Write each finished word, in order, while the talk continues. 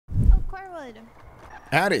Cornwood.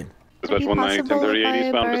 Howdy. Dispatch 190-1038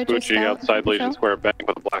 eastbound Vespucci outside Legion Square Bank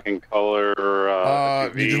with a black and color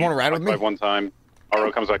you just want to ride with me? One time. Our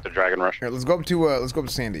road comes back to Dragon Rush. Here, let's go up to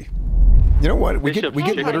Sandy. You know what? We could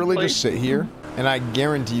literally just sit here, and I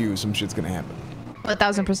guarantee you some shit's gonna happen.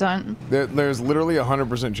 1000%. There's literally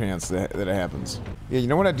 100% chance that it happens. Yeah, you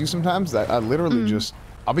know what I do sometimes? I literally just,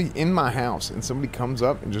 I'll be in my house and somebody comes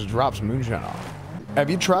up and just drops moonshine off. Have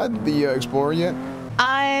you tried the Explorer yet?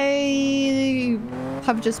 I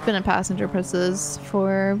have just been a passenger princess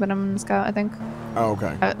for when I'm in Scout, I think. Oh,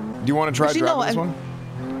 okay. Do you want to try driving this one?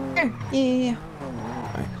 Sure. Yeah.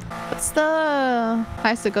 Okay. What's the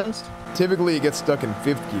highest it goes? Typically, it gets stuck in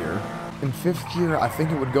 5th gear. In 5th gear, I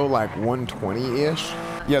think it would go like 120-ish.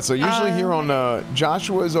 Yeah, so usually here on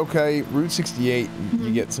Joshua is okay. Route 68,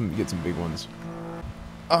 you get some big ones.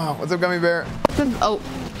 Oh, what's up, Gummy Bear? Oh,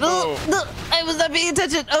 I was not paying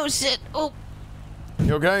attention. Oh shit. Oh.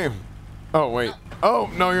 You okay? Oh wait. Oh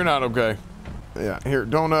no, you're not okay. Yeah, here,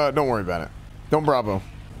 don't worry about it. Don't bravo.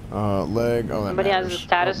 Leg. Oh, that Somebody has a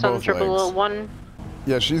status on 001.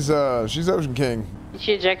 Yeah, she's Ocean King.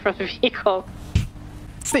 She eject from the vehicle.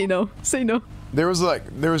 Say no. Say no. There was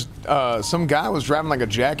some guy was driving like a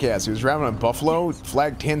jackass. He was driving a Buffalo,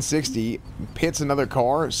 flag 1060, pits another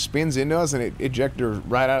car, spins into us, and it ejected her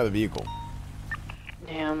right out of the vehicle.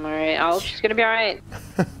 Damn, alright. She's gonna be alright.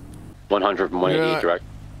 100 from 180 direct.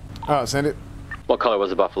 Send it. What color was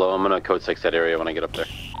the Buffalo? I'm gonna code 6 that area when I get up there.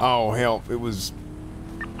 Oh, hell, it was...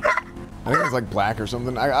 I think it was like black or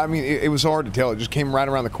something. I mean, it was hard to tell. It just came right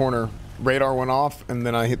around the corner. Radar went off, and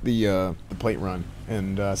then I hit the plate run,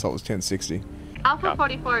 and I saw it was 1060. Alpha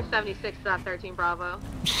 4476 13 Bravo.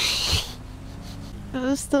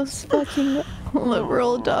 Those fucking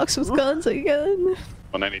liberal docs with guns again.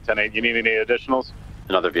 190-10-8. You need any additionals?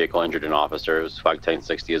 Another vehicle injured an officer. It was flag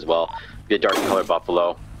 1060 as well. Be a dark color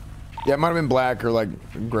Buffalo. Yeah, it might have been black or like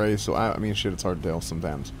gray. So I mean, shit, it's hard to tell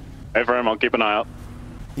sometimes. Hey, for him, I'll keep an eye out.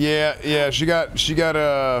 Yeah. She got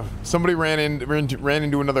somebody ran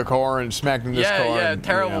into another car and smacked in this car. Yeah, and,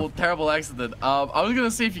 terrible accident. I was gonna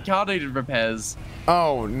see if your car needed repairs.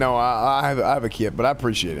 Oh no, I have a kit, but I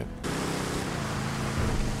appreciate it.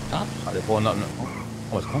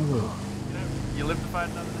 What's Cornwood? You live to fight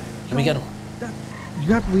another day. Let me get him.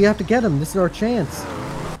 We have to get him. This is our chance.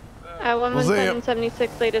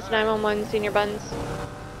 11776 latest 911 senior buns.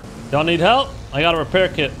 Y'all need help? I got a repair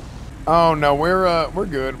kit. Oh no, we're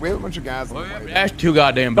good. We have a bunch of guys. That's too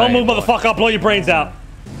goddamn bad. Don't move, motherfucker! I'll blow your brains out.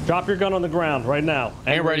 Drop your gun on the ground right now.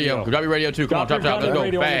 And radio. Drop your radio too. Come on, drop. Let's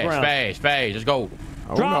go. Fast. Let's go.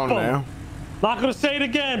 Drop them. Now. Not gonna say it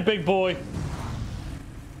again, big boy.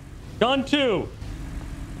 Gun 2.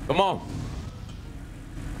 Come on.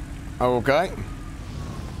 Okay.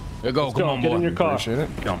 There go. Come on, get boy. in your car. Appreciate it.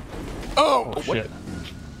 Come. Oh shit.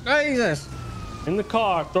 Jesus. In the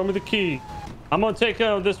car. Throw me the key. I'm gonna take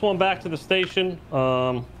this one back to the station.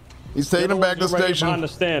 He's taking him back to the station. Behind the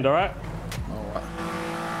stand, all right? All right.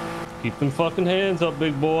 Keep them fucking hands up,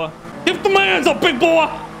 big boy. Keep them hands up, big boy.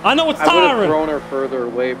 I know it's tiring. I would have thrown her further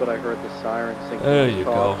away, but I heard the siren singing. There you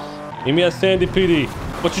go. Give me a Sandy PD.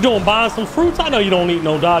 What you doing? Buying some fruits? I know you don't eat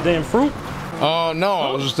no goddamn fruit. No,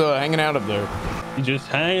 I was just hanging out up there. You just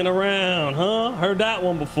hanging around, huh? Heard that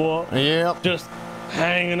one before. Yep. Just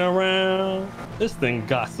hanging around. This thing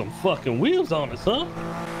got some fucking wheels on it, huh?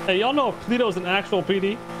 Hey, y'all know if Polito's an actual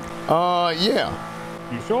PD? Yeah.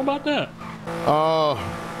 You sure about that?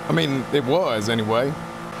 I mean, it was anyway.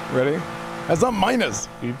 Ready? That's not minus.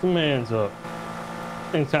 Keep them hands up.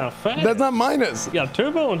 Thing's kind of fast. That's not minus. You got a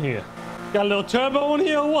turbo in here. Got a little turbo in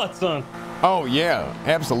here or what, son? Oh, yeah.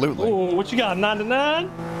 Absolutely. Ooh, what you got, 99?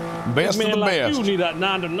 Best of the like best. You need that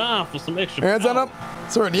 99 for some extra Hands power. up.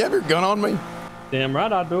 Sir, do you have your gun on me? Damn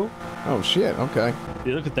right I do. Oh, shit. Okay.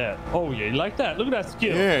 Yeah, look at that. Oh, yeah, you like that? Look at that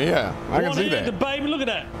skill. Yeah. I can see that. Baby, look at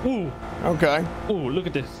that. Ooh. Okay. Ooh, look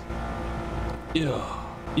at this.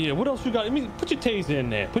 Yeah, what else you got? I mean, put your taser in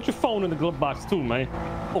there. Put your phone in the glove box, too, man.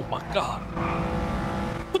 Oh, my God.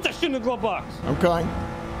 Put that shit in the glove box. Okay.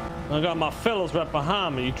 I got my fellows right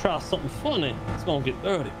behind me. You try something funny, it's gonna get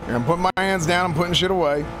dirty. I'm putting my hands down. I'm putting shit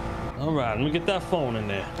away. All right, let me get that phone in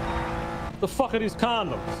there. The fuck are these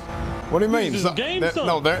condoms? What do you mean?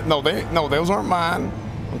 No, those aren't mine.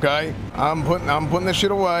 Okay, I'm putting this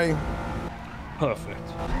shit away. Perfect.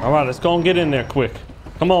 All right, let's go and get in there quick.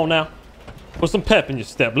 Come on now. Put some pep in your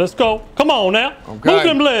step. Let's go. Come on now. Okay. Move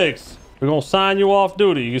them legs. We're gonna sign you off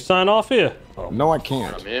duty. You sign off here. Oh. No, I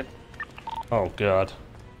can't. Oh God.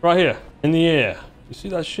 Right here, in the air. You see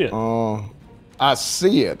that shit? Oh, I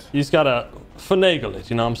see it. You just gotta finagle it,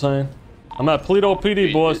 you know what I'm saying? I'm at Polito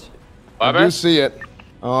PD, boys. I do see it.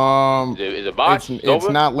 Is it botched? It's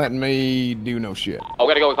not letting me do no shit. Oh,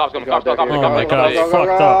 we gotta go. Cops coming. Cops coming. Oh my god, it's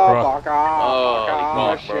fucked up, bro. Fuck off.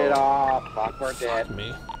 Oh, Shit off. Fuck, we're dead.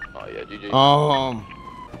 Me. Oh yeah, GG.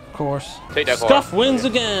 Of course. Take that car. Scuff wins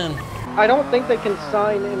again. I don't think they can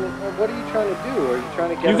sign in. What are you trying to do? Are you trying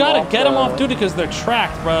to get You them gotta off get them off duty because they're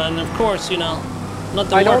tracked, bro. And of course, you know,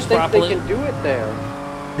 nothing I don't works think properly. they can do it there.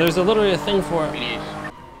 There's literally a thing for it.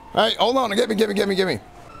 Hey, hold on. Give me.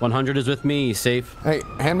 100 is with me. Safe. Hey,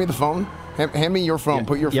 hand me the phone. Hand me your phone. Yeah,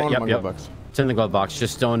 Put your phone in my glove yep. box. It's in the glove box.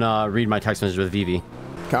 Just don't read my text message with Vivi.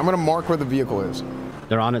 Okay, I'm gonna mark where the vehicle is.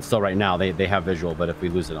 They're on it still right now. They have visual, but if we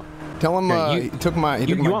lose it, Tell him he took my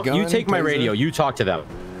gun. You take my radio. You talk to them.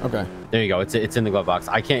 Okay. There you go. It's in the glove box.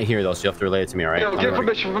 I can't hear though, so you have to relay it to me, all right? Get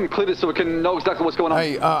information from Cletus so we can know exactly what's going on.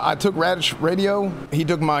 Hey, I took Radish radio. He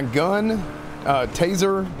took my gun,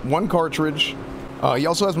 taser, 1 cartridge. He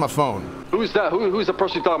also has my phone. Who's that? Who's the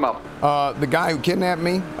person you're talking about? The guy who kidnapped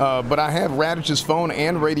me. But I have Radish's phone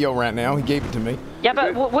and radio right now. He gave it to me. Yeah,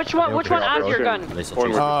 but which one has your gun?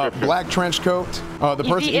 Black trench coat. The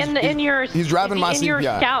person he's driving my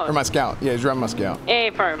CPI Scout? or my Scout. Yeah, he's driving my Scout. A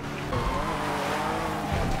firm.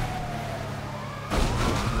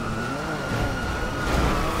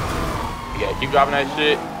 Yeah, keep driving that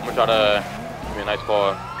shit. I'm gonna try to give me a nice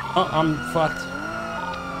car. Oh, I'm fucked.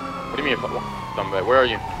 What do you mean? Come back. Where are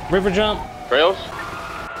you? River jump. Trails?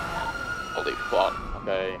 Holy fuck.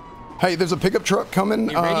 Okay. Hey, there's a pickup truck coming.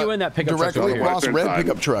 Radio in that pickup directly across red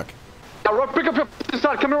pickup truck. Yeah, pickup truck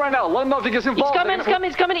inside. Coming right now. Let him know if he gets involved.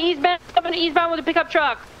 He's coming eastbound. He's coming eastbound with a pickup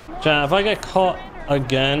truck. John, if I get caught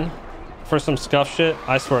again for some scuff shit,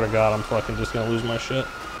 I swear to God, I'm fucking just gonna lose my shit.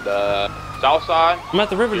 The south side? I'm at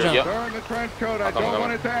the river jump. Yep. Sir, in the trench coat, I don't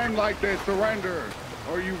want it to end like this. Surrender,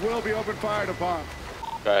 or you will be open fired upon.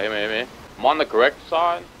 Okay, hit me. I'm on the correct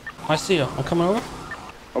side. I see you. I'm coming over.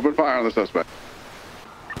 Open fire on the suspect.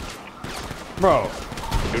 Bro.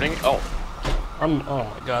 Shooting? Oh. Oh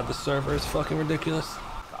my god, the server is fucking ridiculous.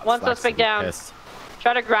 One suspect down.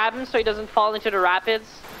 Try to grab him so he doesn't fall into the rapids.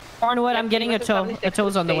 Cornwood, I'm getting a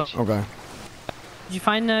tow's on the way. Okay. Did you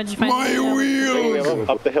find my wheels?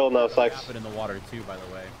 Up the hill now, Sykes. Up in the water too, by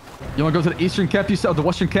the way. You want to go to the eastern camp, you said, the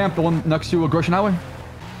western camp, the one next to Groshen Highway?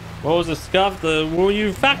 What was the scuff?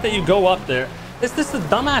 The fact that you go up there. This the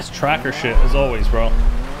dumbass tracker shit as always, bro.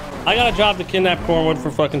 I got a job to kidnap Cornwood for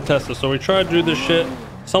fucking Tesla, so we try to do this shit.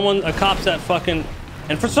 A cop's at fucking,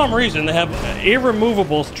 and for some reason they have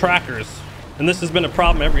irremovable trackers, and this has been a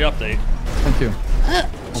problem every update. Thank you.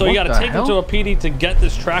 So you gotta take them to a PD to get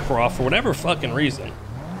this tracker off for whatever fucking reason.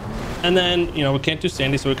 And then, you know, we can't do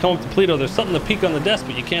Sandy, so we come up to Pluto. There's something to peek on the desk,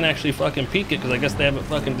 but you can't actually fucking peek it because I guess they have it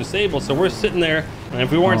fucking disabled. So we're sitting there, and if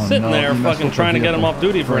we weren't sitting there fucking trying to get them off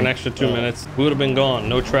duty for an extra 2 minutes, we would have been gone.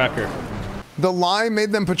 No tracker. The lie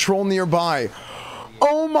made them patrol nearby.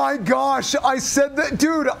 Oh my gosh, I said that,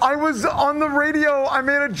 dude, I was on the radio. I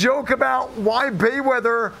made a joke about why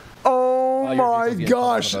Bayweather. Oh my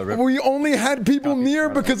gosh, we only had people near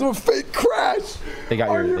because of a fake crash. They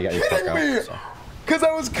got your truck out. So. Because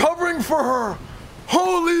I was covering for her.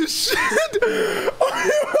 Holy shit!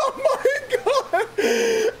 Oh my god!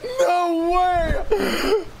 No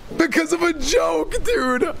way! Because of a joke,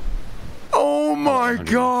 dude. Oh my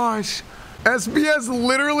gosh! SBS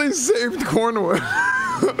literally saved Cornwood.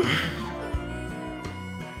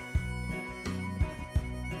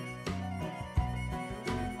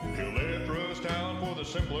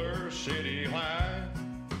 Simpler city life,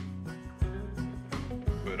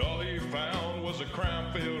 but all he found was a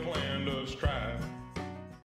crime-filled land of strife.